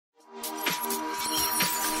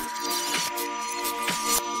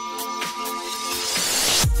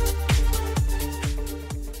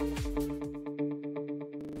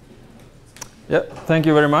Yeah, thank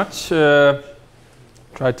you very much.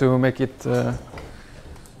 Try to make it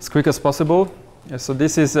as quick as possible. Yeah, so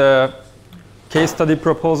this is a case study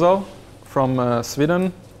proposal from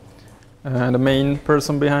Sweden. And the main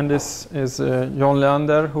person behind this is John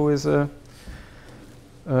Leander, who is a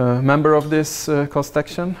member of this cost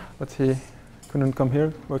action, but he couldn't come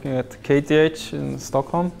here, working at KTH in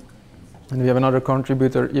Stockholm. And we have another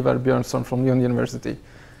contributor, Ivar Björnsson from Lund University.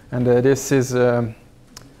 And this is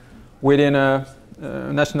within a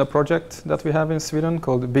national project that we have in Sweden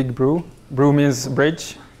called Big Brew. Brew means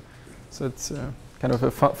bridge, so it's kind of a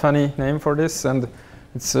funny name for this, and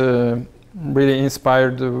it's really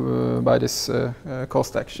inspired by this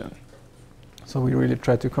cost action. So we really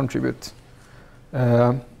try to contribute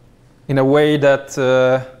in a way that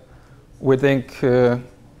we think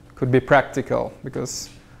could be practical, because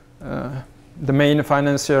the main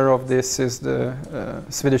financier of this is the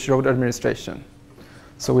Swedish Road Administration.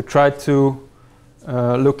 So we try to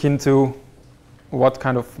look into what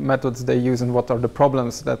kind of methods they use and what are the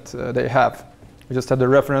problems that they have. We just had a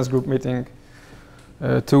reference group meeting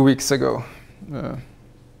 2 weeks ago.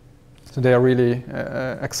 So they are really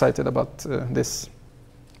excited about this,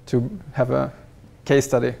 to have a case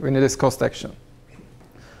study in this cost action.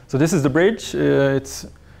 So this is the bridge. It's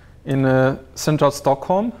in central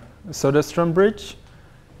Stockholm, Söderström Bridge.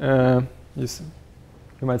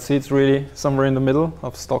 You might see it's really somewhere in the middle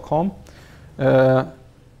of Stockholm.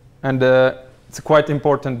 And it's a quite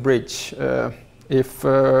important bridge. If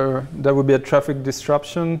there would be a traffic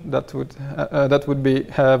disruption, that would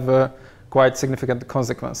have quite significant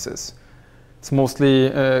consequences. It's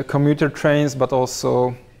mostly commuter trains, but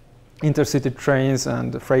also intercity trains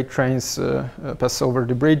and freight trains pass over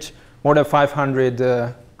the bridge. More than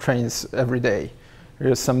 500 trains every day.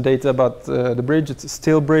 Here's some data about the bridge. It's a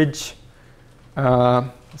steel bridge,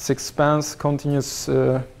 6 spans, continuous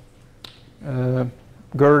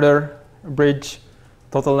girder bridge.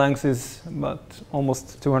 Total length is about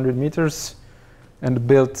almost 200 meters and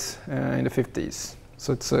built in the 50s.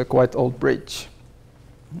 So it's a quite old bridge.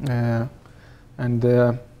 Yeah,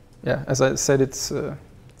 as I said, it's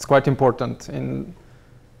quite important in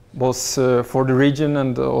both for the region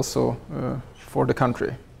and also for the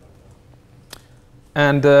country.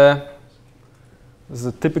 And this is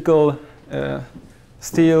a typical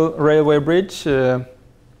steel railway bridge.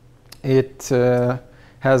 It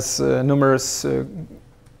has numerous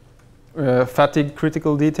fatigue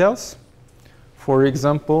critical details. For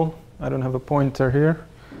example, I don't have a pointer here,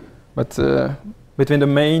 but between the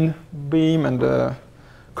main beam and the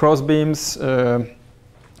cross beams,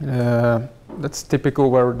 that's typical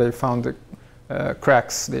where they found the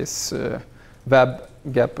cracks, this web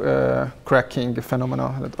gap cracking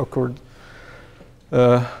phenomena that occurred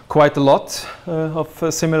quite a lot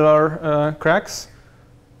of similar cracks.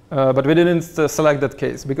 But we didn't select that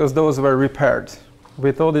case because those were repaired.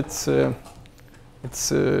 We thought it's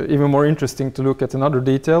even more interesting to look at another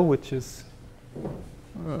detail, which is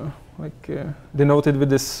denoted with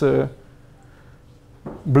this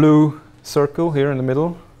blue circle here in the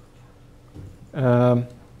middle,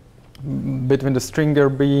 between the stringer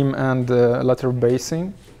beam and the lateral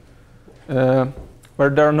basing, where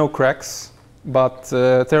there are no cracks, but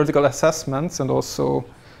theoretical assessments and also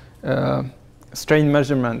strain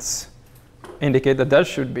measurements indicate that there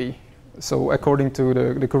should be. So according to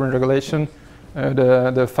the current regulation,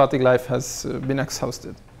 the fatigue life has been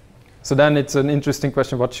exhausted. So then it's an interesting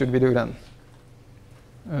question, what should we do then?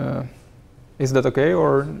 Is that okay,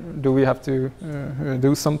 or do we have to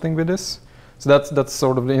do something with this? So that's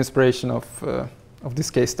sort of the inspiration of this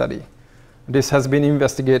case study. This has been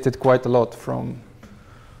investigated quite a lot from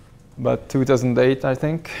about 2008, I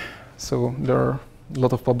think. So there are a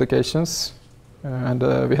lot of publications, and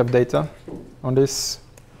we have data on this.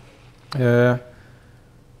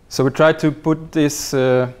 So we try to put this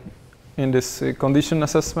in this condition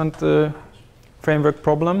assessment framework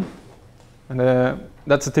problem, and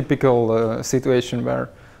that's a typical situation where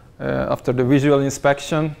after the visual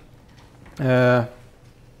inspection, the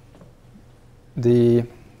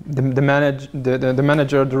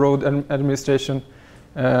manager of the road administration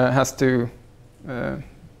has to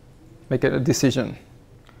make a decision.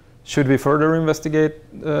 Should we further investigate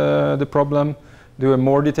the problem, do a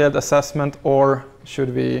more detailed assessment, or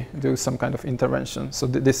should we do some kind of intervention? So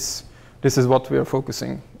this is what we are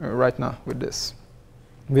focusing right now with this.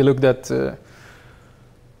 We looked at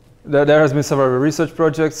there has been several research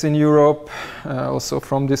projects in Europe, also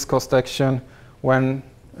from this cost action, when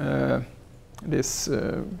these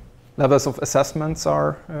levels of assessments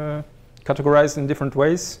are categorized in different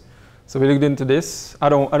ways. So we looked into this. I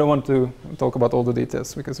don't want to talk about all the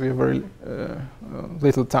details because we have very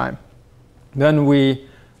little time. Then we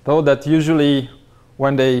thought that usually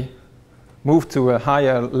when they move to a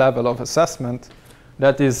higher level of assessment,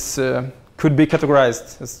 that is could be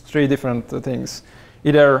categorized as three different things.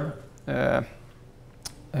 Either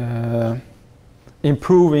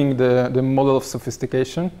improving the model of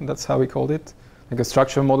sophistication, that's how we called it. Like a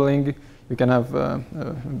structural modeling, you can have a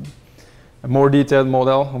more detailed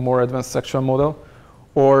model, a more advanced structural model,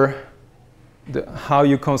 or how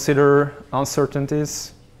you consider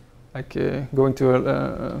uncertainties, like going to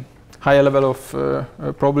a higher level of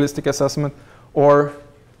probabilistic assessment, or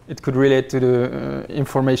it could relate to the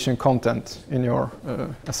information content in your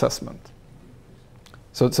assessment.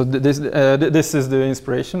 So this is the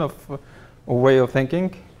inspiration of a way of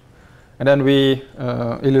thinking. And then we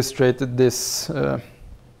illustrated this,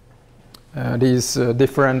 these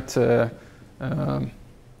different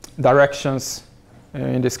directions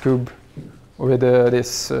in this cube with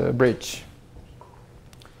this bridge.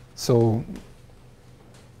 So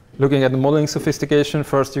looking at the modeling sophistication,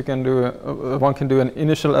 first you can do one can do an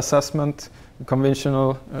initial assessment, a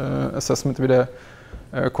conventional assessment with a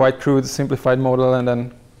quite crude simplified model, and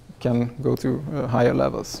then can go to higher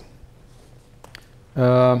levels.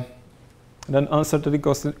 Then uncertainty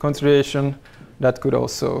consideration, that could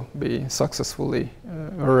also be successfully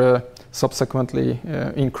or subsequently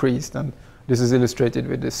increased, and this is illustrated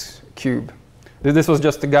with this cube. This was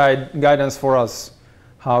just a guidance for us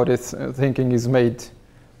how this thinking is made,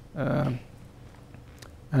 and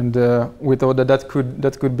we thought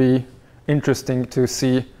that could be interesting to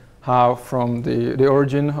see how from the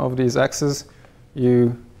origin of these axes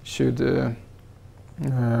you should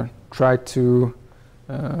try to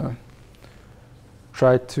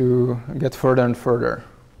get further and further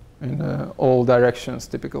in all directions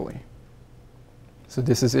typically. So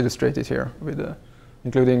this is illustrated here with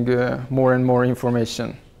including more and more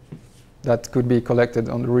information that could be collected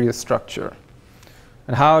on the real structure.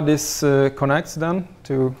 And how this connects then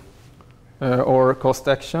to our cost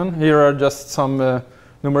action. Here are just some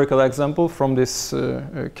numerical examples from this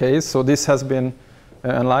case. So this has been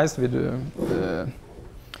analyzed with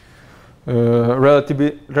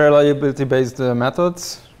reliability-based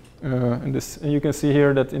methods. And you can see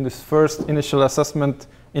here that in this first initial assessment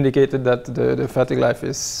indicated that the fatigue life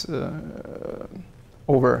is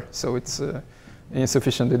over, so it's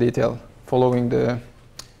insufficiently detailed, following the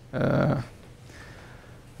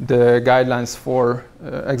guidelines for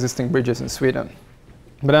existing bridges in Sweden.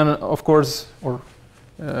 But then, of course, or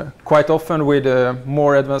quite often with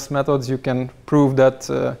more advanced methods, you can prove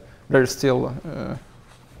that there's still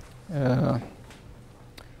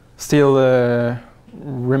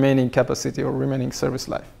remaining capacity or remaining service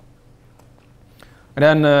life.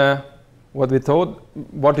 And then what we thought,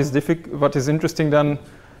 what is interesting then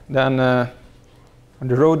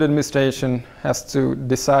the road administration has to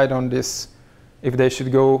decide on this, if they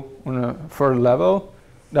should go on a further level,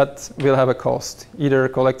 that will have a cost, either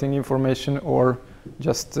collecting information or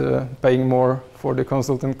just paying more for the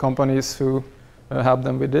consultant companies who help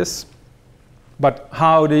them with this. But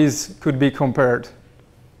how these could be compared,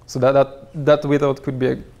 so that we thought could be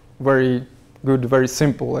a very good, very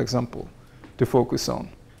simple example to focus on,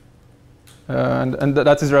 and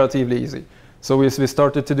that is relatively easy. So we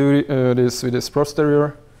started to do this with this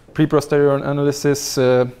pre-posterior analysis,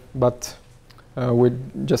 but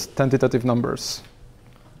with just tentative numbers.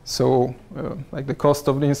 So like the cost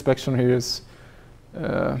of the inspection here is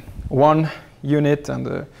 1 unit,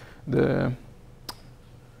 and the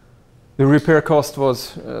repair cost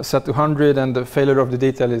was set to 100, and the failure of the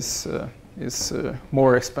detail is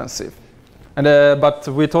more expensive. And but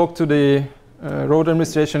we talked to the road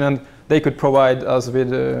administration, and they could provide us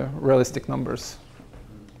with realistic numbers.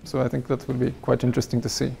 So I think that would be quite interesting to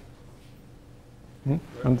see.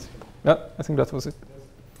 And yeah, I think that was it.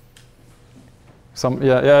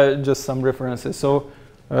 Just some references. So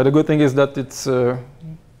the good thing is that it's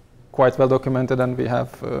quite well documented, and we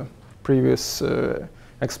have previous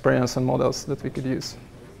experience and models that we could use.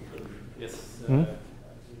 Yes, thank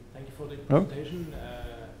you for the presentation.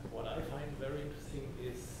 What I find very interesting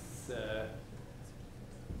is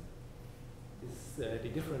the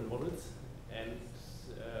different models, and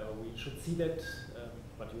we should see that,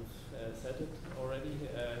 but you've said it already,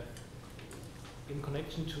 in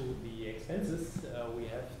connection to the expenses we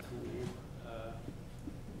have to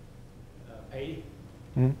pay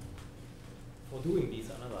for doing these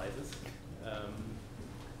analyses.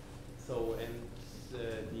 So, and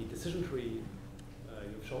the decision tree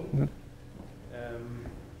you've shown,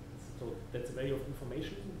 so that's a value of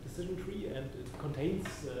information decision tree, and it contains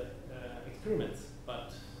experiments,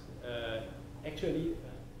 but actually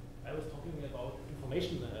I was talking about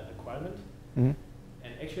information acquirement, and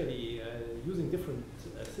actually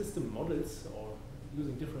different system models or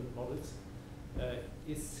using different models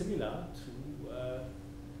is similar to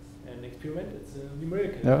an experiment. It's a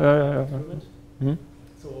numerical experiment. Mm-hmm.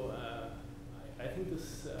 So I think this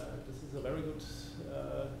is a very good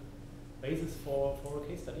basis for a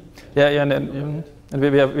case study. And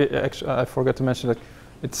we actually, I forgot to mention that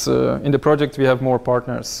it's in the project we have more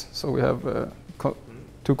partners. So we have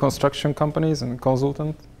 2 construction companies and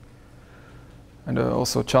consultant, and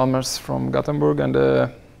also Chalmers from Gothenburg. And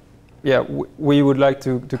we would like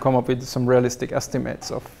to come up with some realistic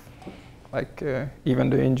estimates of like even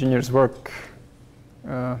the engineers' work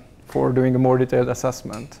for doing a more detailed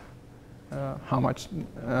assessment, how much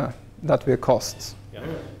that will cost.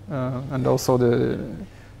 And also the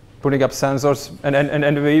putting up sensors,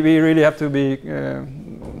 and we really have to be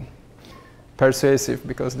persuasive,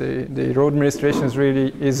 because the road administration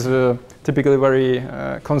is typically very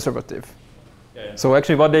conservative. So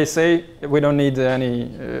actually what they say, we don't need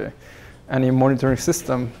any monitoring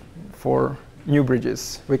system for new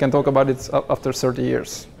bridges. We can talk about it after 30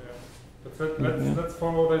 years. Let's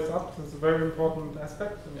follow this up. It's a very important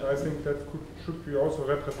aspect, and I think that should be also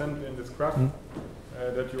represented in this graph.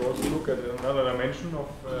 That you also look at another dimension of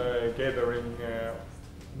gathering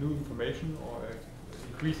new information or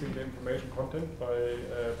increasing the information content by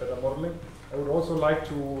better modeling. I would also like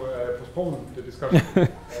to postpone the discussion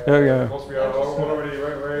because we are already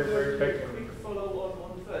very back in. Quick follow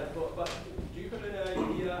on that, but do you have any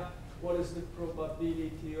idea what is the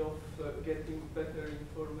probability of getting better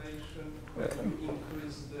information when you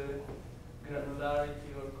increase the granularity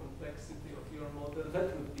or complexity of your model? That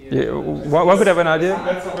would be one could have an idea.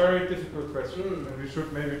 That's a very difficult question, and we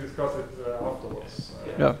should maybe discuss it afterwards.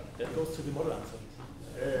 That goes to the model uncertainty.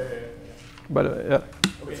 But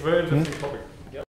it's a very interesting topic.